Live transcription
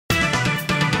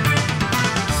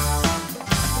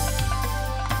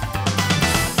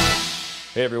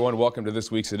Hey everyone, welcome to this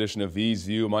week's edition of Vees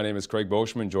View. My name is Craig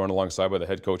Boschman, joined alongside by the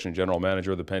head coach and general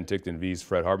manager of the Penticton Vees,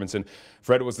 Fred Harbinson.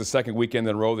 Fred, it was the second weekend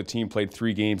in a row the team played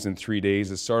 3 games in 3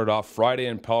 days. It started off Friday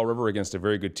in Powell River against a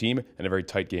very good team and a very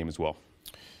tight game as well.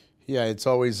 Yeah, it's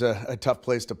always a tough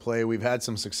place to play. We've had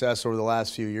some success over the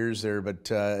last few years there, but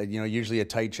usually a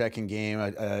tight checking game,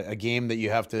 a game that you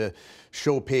have to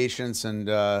show patience, and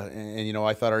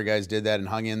I thought our guys did that and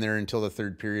hung in there until the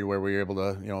third period where we were able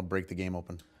to break the game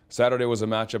open. Saturday was a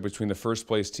matchup between the first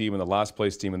place team and the last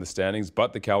place team in the standings,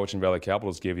 but the Cowichan Valley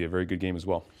Capitals gave you a very good game as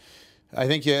well. I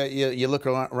think you look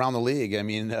around the league. I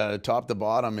mean, top to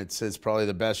bottom, it's probably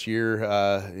the best year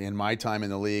in my time in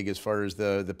the league as far as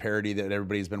the parity that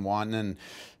everybody's been wanting.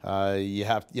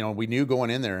 And we knew going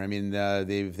in there. I mean,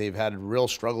 they've had real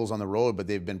struggles on the road, but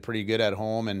they've been pretty good at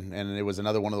home. And it was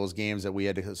another one of those games that we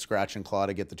had to scratch and claw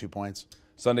to get the 2 points.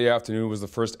 Sunday afternoon was the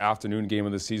first afternoon game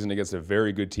of the season against a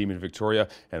very good team in Victoria,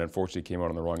 and unfortunately came out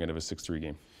on the wrong end of a 6-3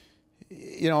 game.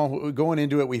 Going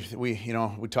into it,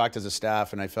 we talked as a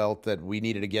staff, and I felt that we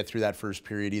needed to get through that first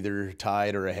period either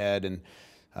tied or ahead, and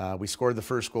we scored the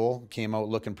first goal, came out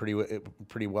looking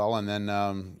pretty well, and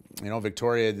then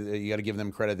Victoria, you got to give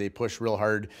them credit. They pushed real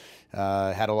hard,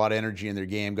 had a lot of energy in their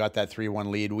game, got that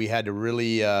 3-1 lead. We had to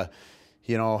really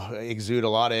exude a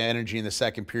lot of energy in the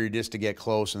second period just to get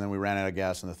close, and then we ran out of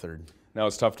gas in the third. Now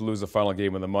it's tough to lose the final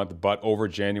game of the month, but over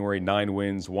January, 9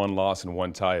 wins, 1 loss, and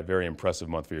 1 tie. A very impressive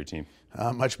month for your team.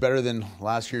 Much better than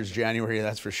last year's January,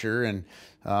 that's for sure. And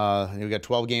we got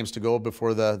 12 games to go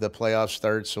before the playoffs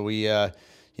start, so we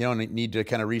need to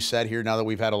kind of reset here now that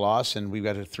we've had a loss, and we've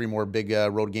got 3 more big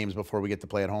road games before we get to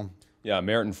play at home. Yeah,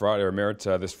 Merritt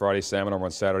this Friday, Salmon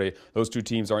on Saturday. Those 2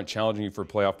 teams aren't challenging you for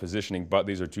playoff positioning, but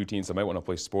these are 2 teams that might want to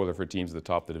play spoiler for teams at the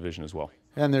top of the division as well.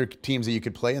 And they're teams that you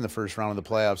could play in the first round of the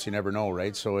playoffs. You never know,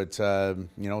 right? So it's Salmon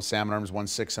Arms won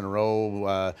 6 in a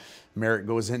row. Merritt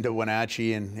goes into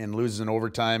Wenatchee and loses in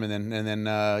overtime, and then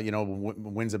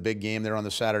wins a big game there on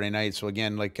the Saturday night. So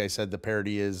again, like I said, the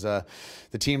parity is the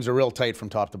teams are real tight from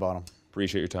top to bottom.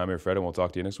 Appreciate your time here, Fred, and we'll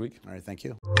talk to you next week. All right, thank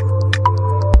you.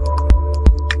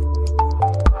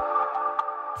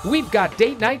 We've got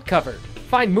date night covered.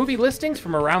 Find movie listings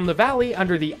from around the valley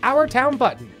under the Our Town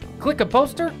button. Click a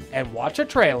poster and watch a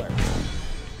trailer.